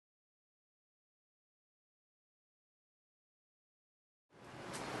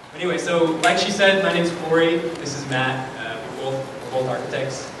Anyway, so like she said, my name's Cory. This is Matt. We're both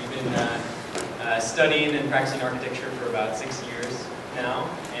architects. We've been studying and practicing architecture for about 6 years now,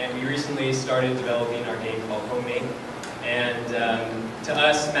 and we recently started developing our game called HomeMake. And to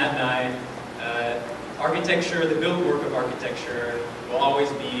us, Matt and I, architecture, the build work of architecture, will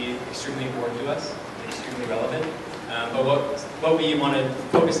always be extremely important to us, extremely relevant. But what we want to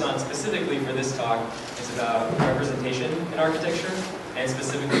focus on specifically for this talk is about representation in architecture, and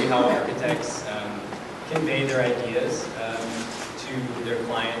specifically how architects convey their ideas to their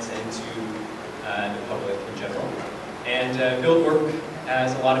clients and to the public in general. And build work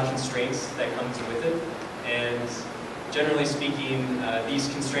has a lot of constraints that comes with it, and generally speaking, these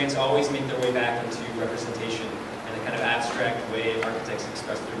constraints always make their way back into representation and the kind of abstract way architects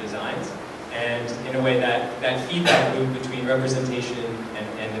express their designs. And in a way, that feedback loop between representation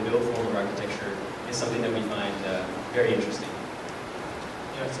and the build form of architecture is something that we find very interesting.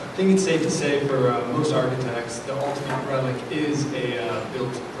 Yes, I think it's safe to say for most architects, the ultimate relic is a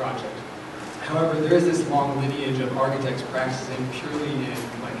built project. However, there is this long lineage of architects practicing purely in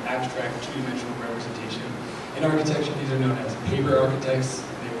abstract two-dimensional representation. In architecture, these are known as paper architects.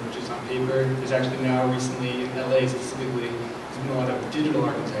 They work just on paper. There's actually now recently, in LA specifically, there's been a lot of digital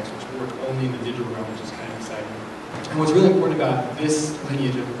architects which work only in the digital realm, which is kind of exciting. And what's really important about this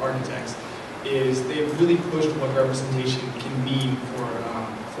lineage of architects is they've really pushed what representation can mean for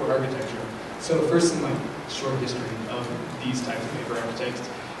architecture. So first, some short history of these types of paper architects.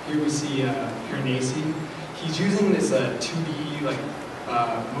 Here we see Piranesi. He's using this 2D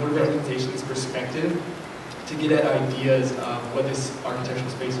mode of representation, this perspective, to get at ideas of what this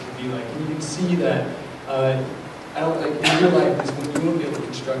architectural space can be like. And you can see that in real life, when you wouldn't be able to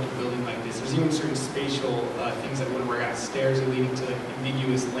construct a building like this, there's even certain spatial things that wouldn't work out. Stairs are leading to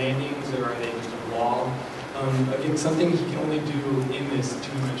ambiguous landings, or are they just a wall? Again, something he can only do in this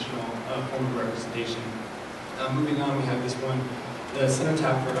two-dimensional form of representation. Moving on, we have this one, the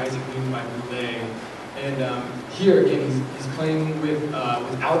cenotaph for Isaac Newton by Boulez. And here, again, he's playing with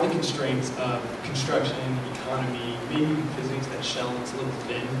without the constraints of construction, economy, maybe even physics, that shell that's a little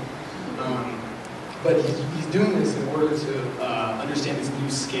thin. But he's doing this in order to understand this new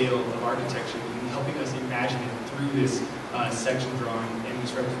scale of architecture and helping us imagine it through this section drawing and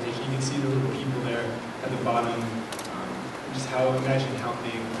this representation. You can see the little people there at the bottom, just imagine how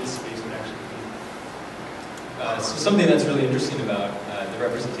big this space would actually be. So something that's really interesting about the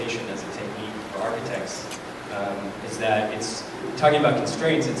representation as a technique for architects is that it's talking about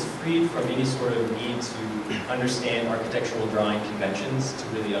constraints. It's freed from any sort of need to understand architectural drawing conventions to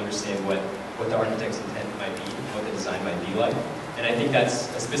really understand what the architect's intent might be, what the design might be like. And I think that's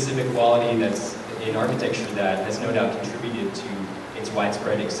a specific quality that's in architecture that has no doubt contributed to its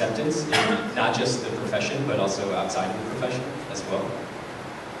widespread acceptance in not just the profession, but also outside of the profession as well.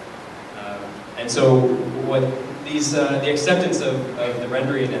 And so what the acceptance of the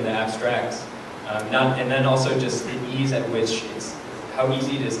rendering and the abstract, and then also just the ease at which how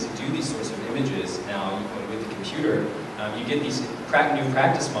easy it is to do these sorts of images now with the computer. You get these new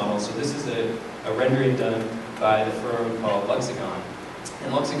practice models. So this is a rendering done by the firm called Lexicon.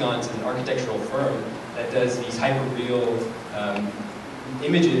 And Lexicon is an architectural firm that does these hyper-real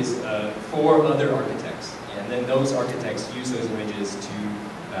images for other architects. And then those architects use those images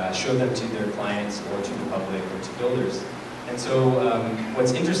to show them to their clients or to the public or to builders. And so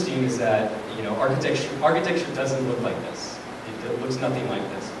what's interesting is that architecture doesn't look like this. It looks nothing like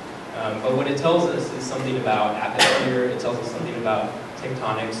this. But what it tells us is something about atmosphere. It tells us something about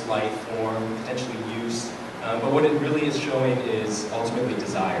tectonics, light, form, potentially use. But what it really is showing is ultimately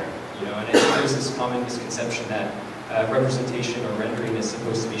desire. And I think there's this common misconception that representation or rendering is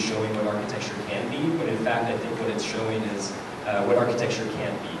supposed to be showing what architecture can be, but in fact, I think what it's showing is what architecture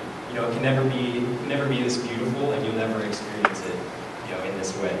can't be. It can never be this beautiful, and you'll never experience it, in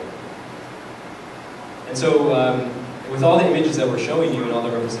this way. And so, with all the images that we're showing you and all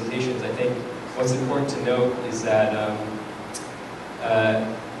the representations, I think what's important to note is that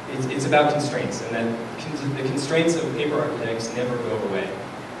it's about constraints, and that the constraints of paper architects never go away.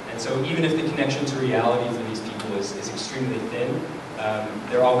 And so even if the connection to reality for these people is extremely thin,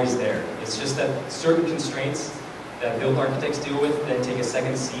 they're always there. It's just that certain constraints that build architects deal with then take a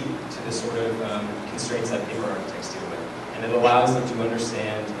second seat to the sort of constraints that paper architects deal with. And it allows them to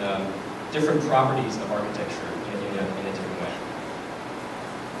understand different properties of architecture in a different way.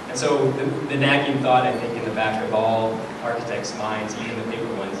 And so the nagging thought, I think, in the back of all architects' minds, even the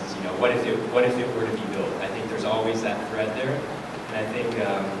paper ones, is, what if it were to be built? I think there's always that thread there. And I think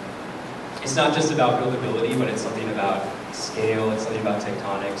it's not just about buildability, but it's something about scale, it's something about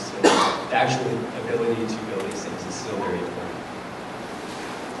tectonics, and the actual ability to build these things is still very important.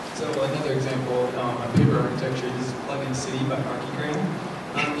 So another example of paper architecture, this is Plug-in City by Archigram.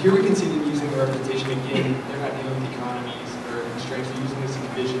 Here we can see them using the representation again. They're not dealing with economies or constraints. They're using this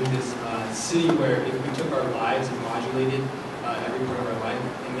envision, this city where if we took our lives and modulated every part of our life,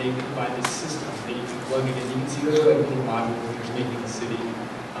 and they provide this system that you can plug it in. You can see those are like little modules, and there's making a city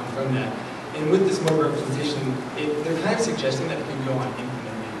from that. And with this mode representation, they're kind of suggesting that it can go on infinitely.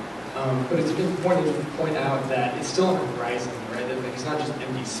 But it's important to point out that it's still on the horizon, right? That, like, it's not just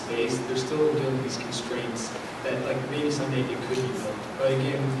empty space. They're still dealing with these constraints that, like, maybe someday it could be built. But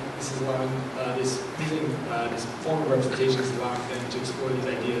again, this is allowing this form of representation is allowing them to explore these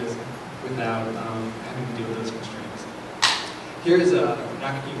ideas without having to deal with those constraints. Here is a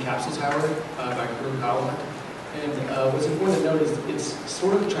Nakatomi Capsule Tower by Kurokawa. And what's important to note is it's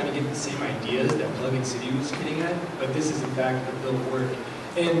sort of trying to get the same ideas that Plug-in City was getting at, but this is in fact the built work.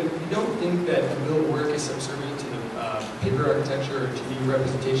 And we don't think that the built work is subservient to the paper architecture or 2D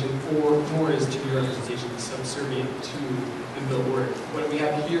representation, or nor is 2D representation subservient to the built work. What we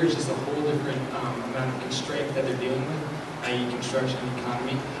have here is just a whole different amount of constraint that they're dealing with, i.e. construction and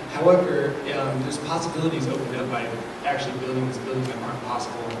economy. However, there's possibilities opened up by actually building this building that aren't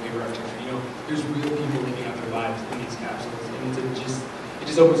possible in paper architecture. You know, there's real people living out their lives in these capsules, and it just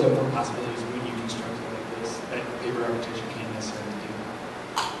opens up more possibilities when you construct it like this that paper architecture can't necessarily do.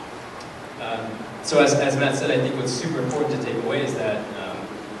 So as Matt said, I think what's super important to take away is that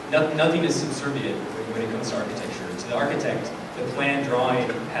nothing is subservient when it comes to architecture. To the architect, the plan drawing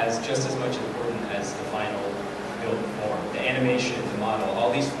has just as much importance as the final built form. The animation, the model,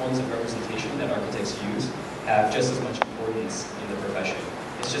 all these forms of representation that architects use have just as much importance in the profession.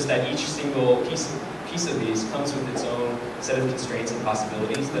 It's just that each single piece of these comes with its own set of constraints and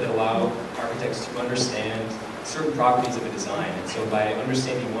possibilities that allow architects to understand certain properties of a design. And so by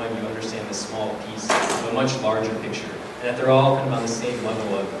understanding one, you understand the small piece of a much larger picture. And that they're all kind of on the same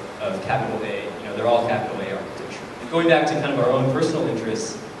level of capital A. You know, they're all capital A architecture. And going back to kind of our own personal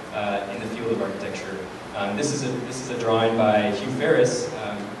interests in the field of architecture, this is a drawing by Hugh Ferris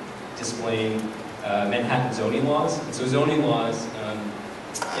displaying Manhattan zoning laws. And so zoning laws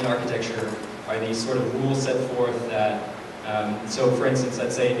in architecture are these sort of rules set forth that, so for instance,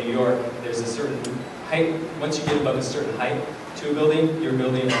 let's say in New York, there's a certain height. Once you get above a certain height to a building, your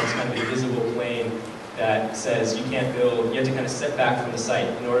building has kind of a visible plane that says you can't build, you have to kind of step back from the site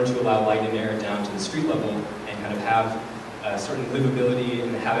in order to allow light and air down to the street level and kind of have certain livability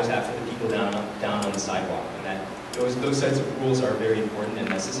and habitat for the people down on the sidewalk. And that those sets of rules are very important and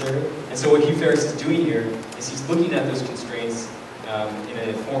necessary. And so what Hugh Ferris is doing here is he's looking at those constraints in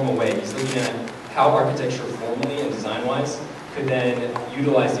a formal way. He's looking at how architecture formally and design-wise could then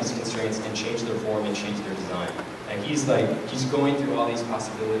utilize these constraints and change their form and change their design. And he's going through all these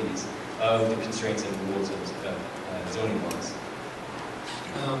possibilities of the constraints and rules of zoning laws.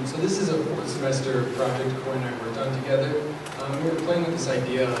 So this is a 4th semester project Cory and I worked on together. We were playing with this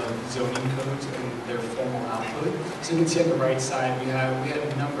idea of zoning codes and their formal output. So you can see on the right side we had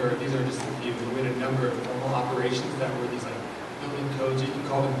a number, these are just a few, but we had a number of formal operations that were these like building codes, you can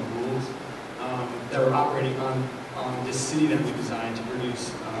call them rules, that were operating on this city that we designed to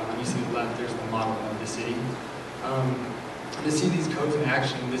produce. You see on the left, there's the model of the city. To see these codes in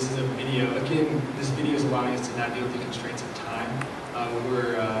action, this is a video. Again, this video is allowing us to not deal with the constraints of time.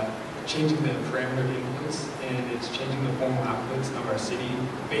 We're changing the parameter inputs, and it's changing the formal outputs of our city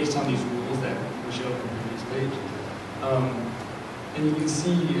based on these rules that we showed on the previous page. And you can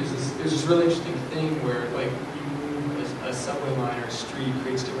see there's this really interesting thing where, like, you move a subway line or a street,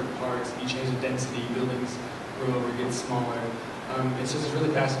 creates different parts, you change the density, buildings grow or get smaller. It's just a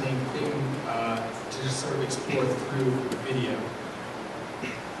really fascinating thing to just sort of explore through video.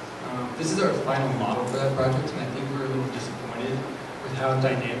 This is our final model for that project, and I think we're a little disappointed with how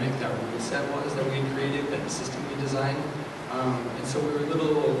dynamic that rule set was that we had created, that system we designed. And so we were a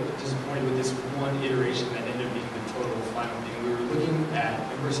little disappointed with this one iteration that ended up being the total final thing. We were looking at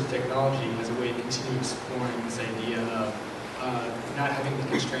immersive technology as a way to continue exploring this idea of not having the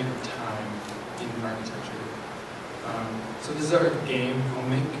constraint of time in architecture. So this is our game,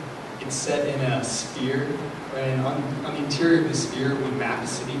 HomeMake. It's set in a sphere, and on the interior of the sphere, we map a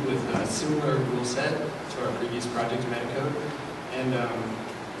city with a similar rule set to our previous project, Metacode. And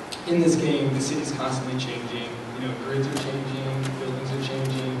in this game, the city's constantly changing. You know, grids are changing, buildings are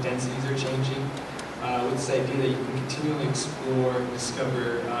changing, densities are changing. With this idea that you can continually explore,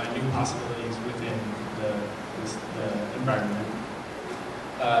 discover new possibilities within the environment.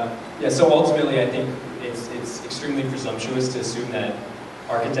 Yeah, so ultimately I think it's extremely presumptuous to assume that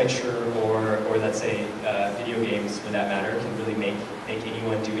architecture or let's say video games for that matter can really make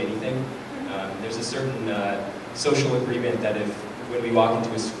anyone do anything. There's a certain social agreement that if when we walk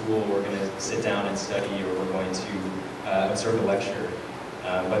into a school, we're going to sit down and study, or we're going to observe a lecture.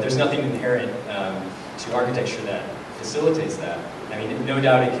 But there's nothing inherent to architecture that facilitates that. I mean, no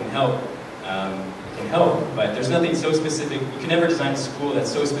doubt it can help. But there's nothing so specific. You can never design a school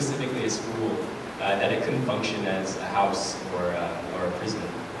that's so specifically a school that it couldn't function as a house or a prison,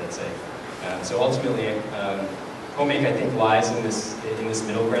 let's say. So ultimately, HomeMake, I think, lies in this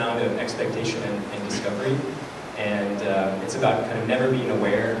middle ground of expectation and discovery, and it's about kind of never being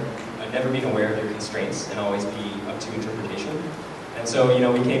aware of your constraints and always be up to interpretation. And so,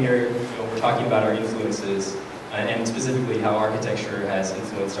 we came here. We're talking about our influences, and specifically how architecture has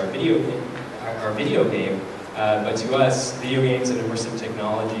influenced our video game. But to us, video games and immersive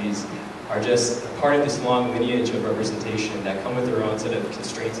technologies are just part of this long lineage of representation that come with their own set of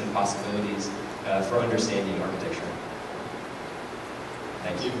constraints and possibilities for understanding architecture.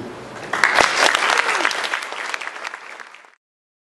 Thank you.